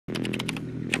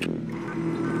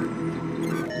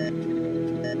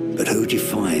But who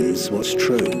defines what's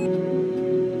true?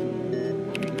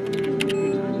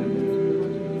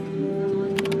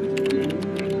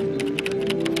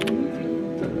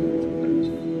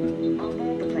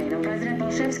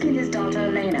 And his daughter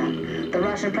Elena. The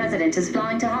Russian president is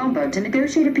flying to Hamburg to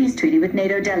negotiate a peace treaty with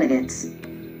NATO delegates.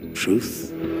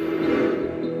 Truth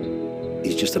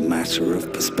is just a matter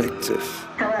of perspective.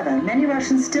 However, many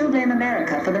Russians still blame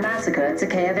America for the massacre at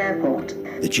Zakhaev airport.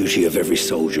 The duty of every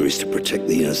soldier is to protect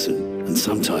the innocent, and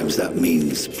sometimes that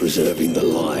means preserving the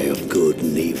lie of good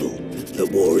and evil.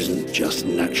 That war isn't just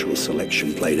natural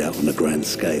selection played out on a grand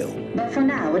scale. But for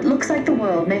now, it looks like the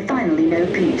world may finally know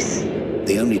peace.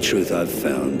 The only truth I've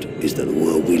found is that the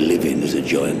world we live in is a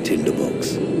giant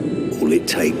tinderbox. All it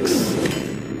takes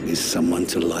is someone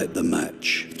to light the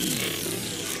match.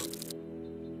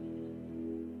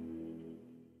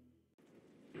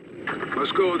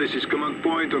 Moscow, this is command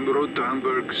point on the road to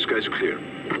Hamburg. Skies clear.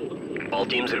 All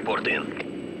teams report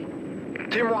in.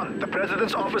 Team 1, the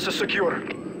President's office is secure.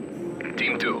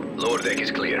 Team 2, lower deck is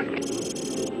clear.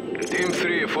 Team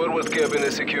 3, forward cabin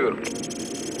is secure.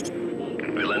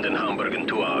 We land in Hamburg in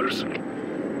 2 hours.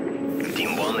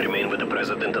 Team 1 remain with the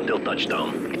President until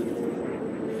touchdown.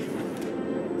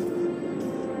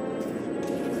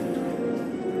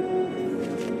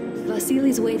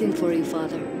 Vasily's waiting for you,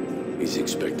 Father. He's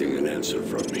expecting an answer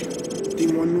from me.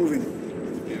 Team 1 moving.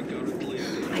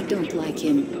 I don't like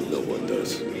him. No one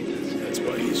does. That's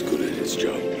why he's good at his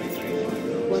job.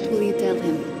 What will you tell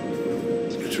him?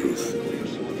 The truth.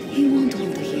 He won't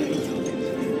want to hear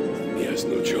it. He has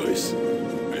no choice.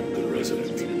 I'm the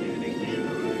resident.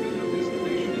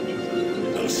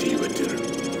 I'll see you at dinner.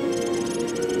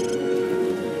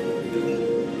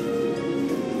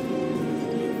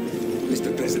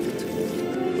 Mr. President.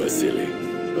 Vasily.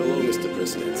 Hello, Mr.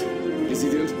 President.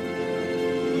 President?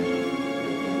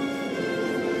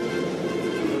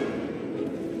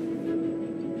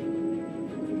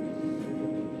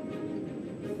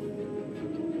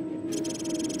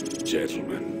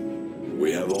 Gentlemen,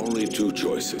 we have only 2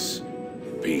 choices.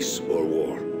 Peace or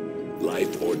war.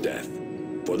 Life or death.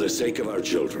 For the sake of our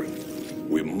children,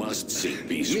 we must seek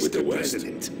peace with the West. Mr.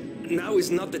 President, now is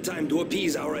not the time to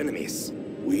appease our enemies.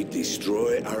 We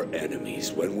destroy our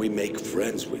enemies when we make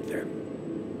friends with them.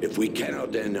 If we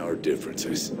cannot end our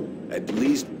differences, at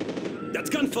least... That's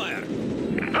gunfire!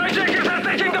 Hijackers are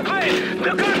taking the plane!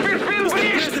 The cockpit's been Mr.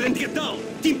 breached! President, get down!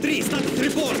 Team 3, status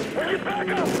report! We need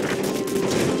backup!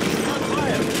 On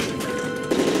fire!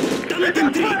 Down, Team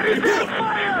 3, report!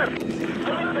 Fire!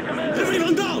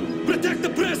 Everyone down! Protect the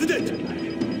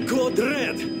President! Code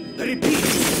red! Repeat!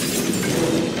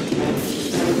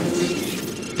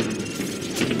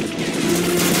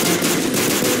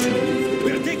 We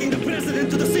are taking the President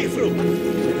to the safe room!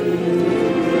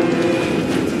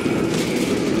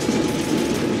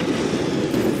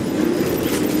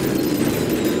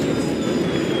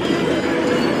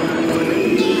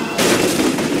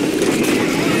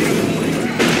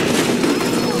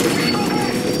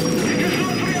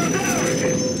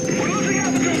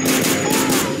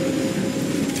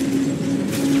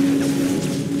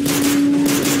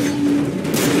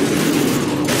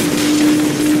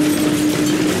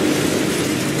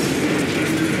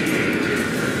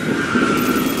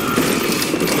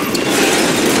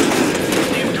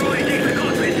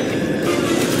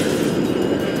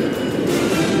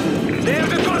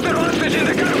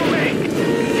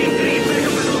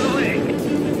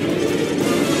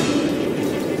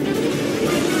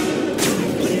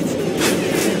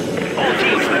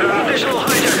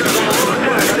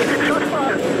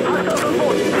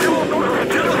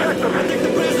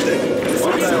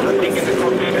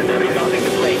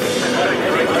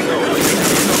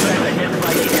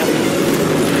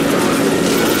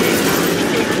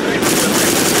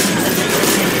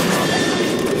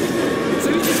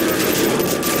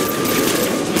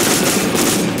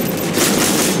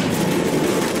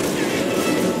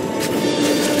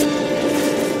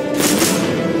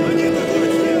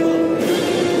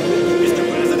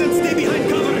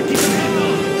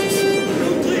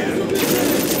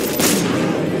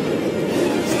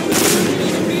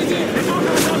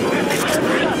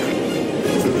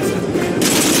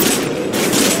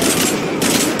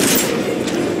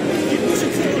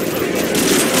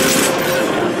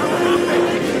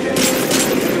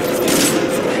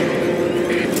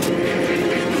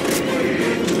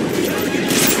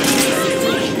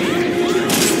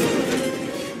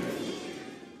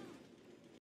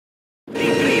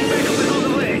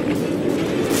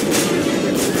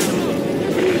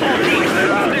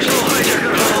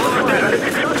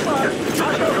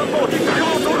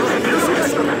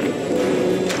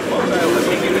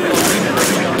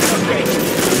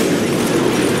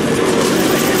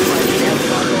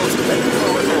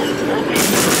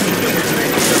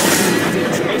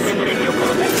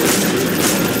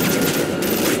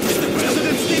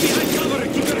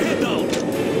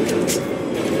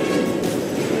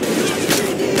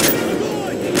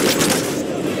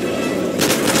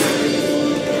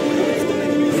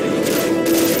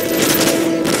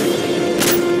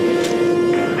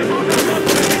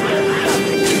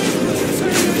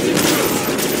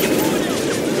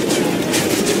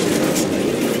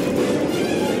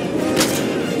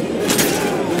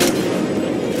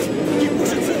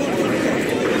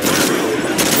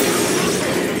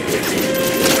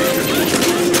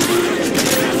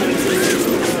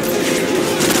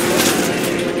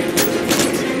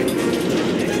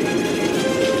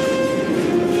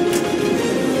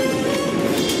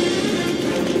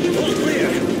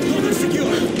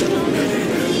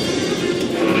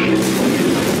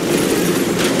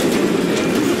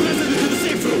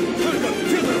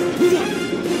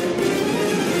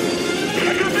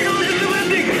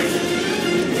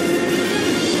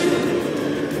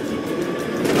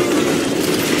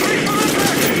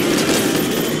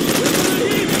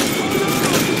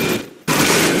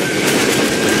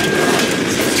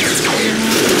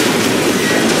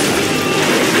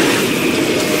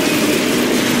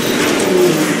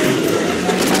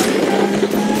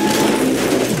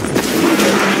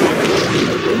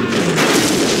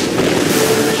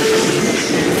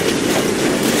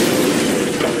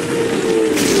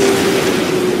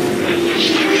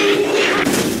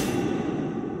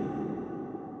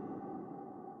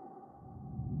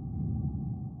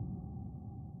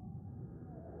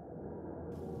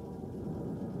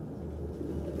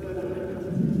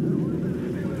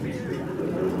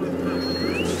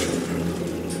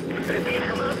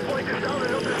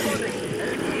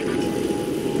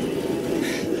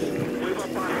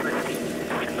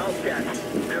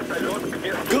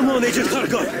 on, Agent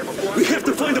Kharkov! We have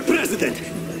to find the president!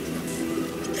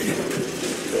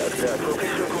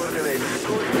 Location coordinates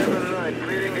 279,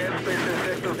 clearing airspace in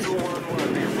sector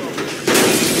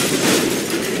 211.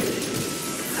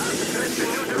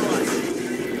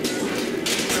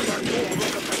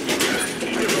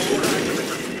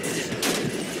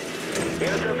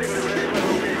 Intercepting the verify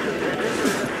location. The address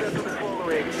is set to the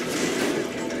following.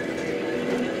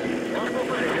 Multiple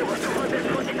position was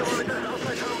 240 kilometers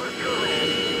outside Hamburg,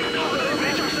 Germany.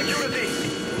 Breach of security!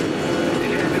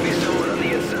 It had to be someone on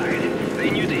the inside. They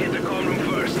knew to hit the comm room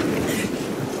first.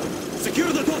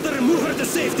 Secure the daughter and move her to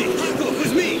safety! Kharkov,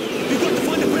 with me! We've got to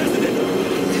find the president!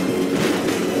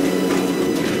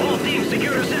 All teams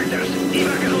secure the sectors.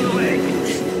 Evac is on the way.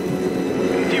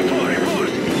 Team 4, report.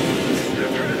 The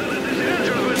president is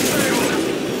injured but stable.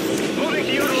 Moving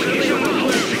to your location now.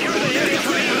 Secure the area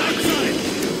for evac.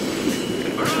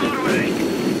 We're on our way.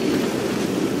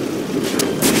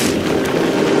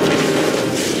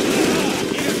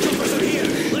 Air choppers are here!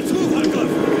 Let's move, Kharkov!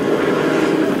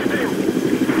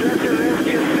 Get your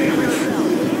rescue safe yourself.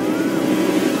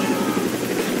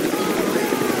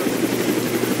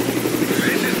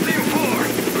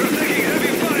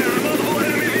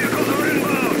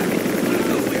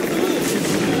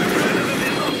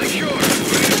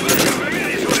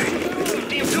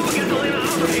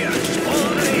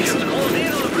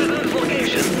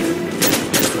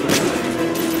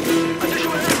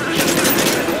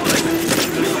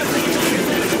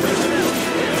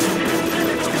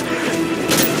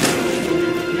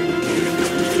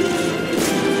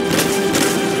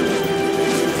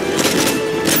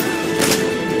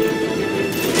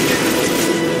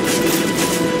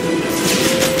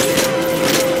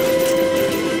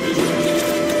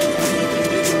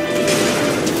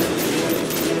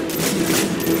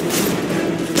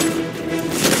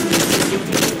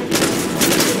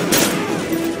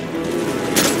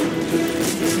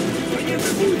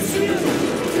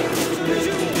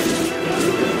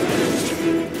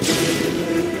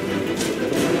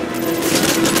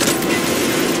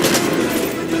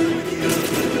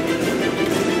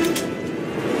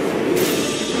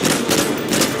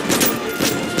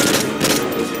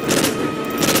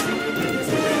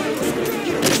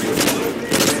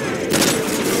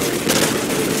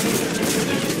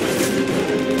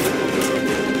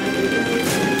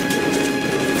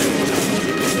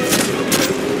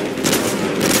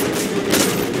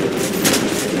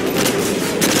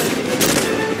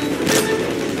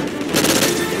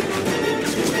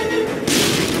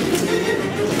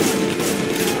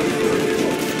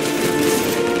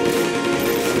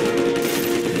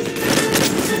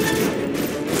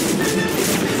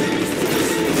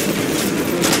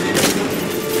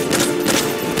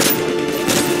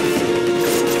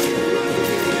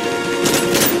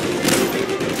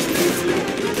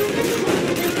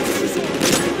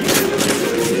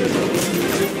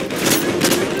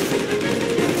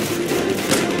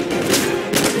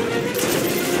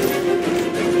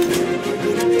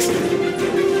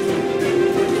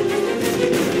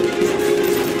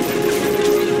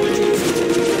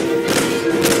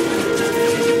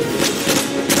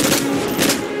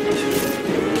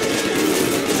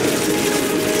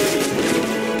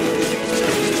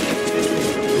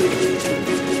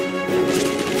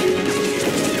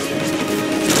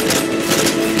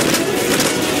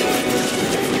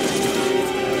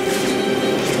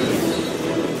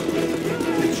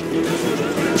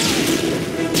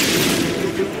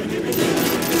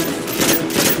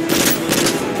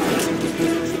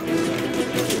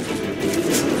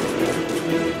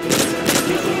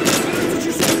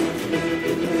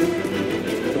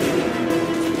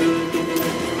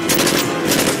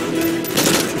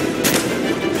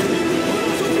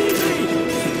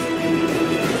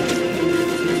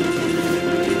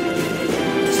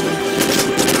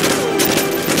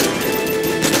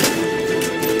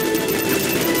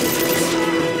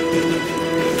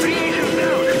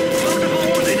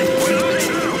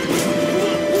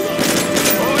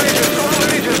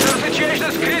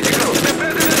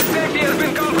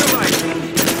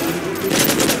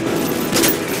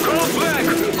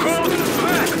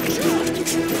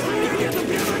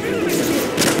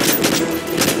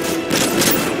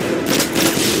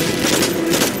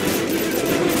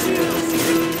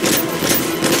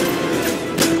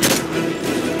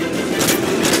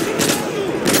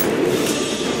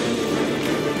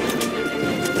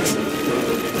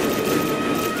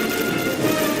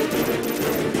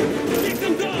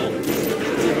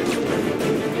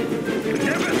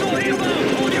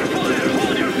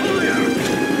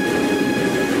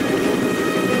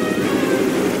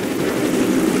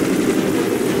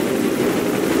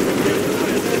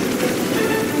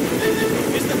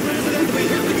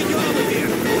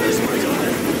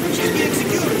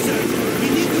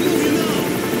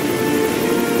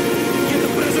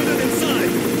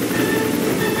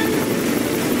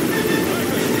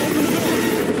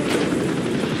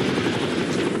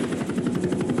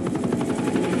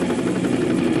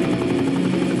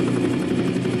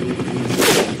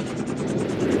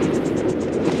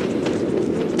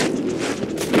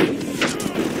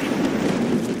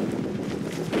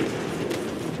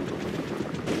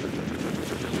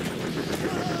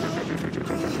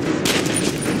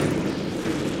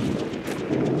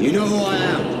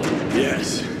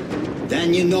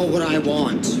 Then you know what I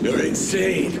want. You're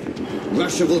insane.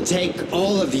 Russia will take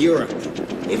all of Europe,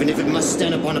 even if it must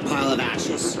stand upon a pile of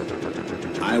ashes.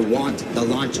 I want the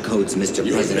launch codes, Mr.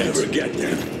 President. You'll never get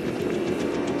them.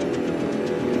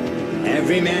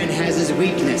 Every man has his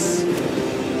weakness.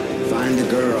 Find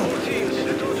the girl.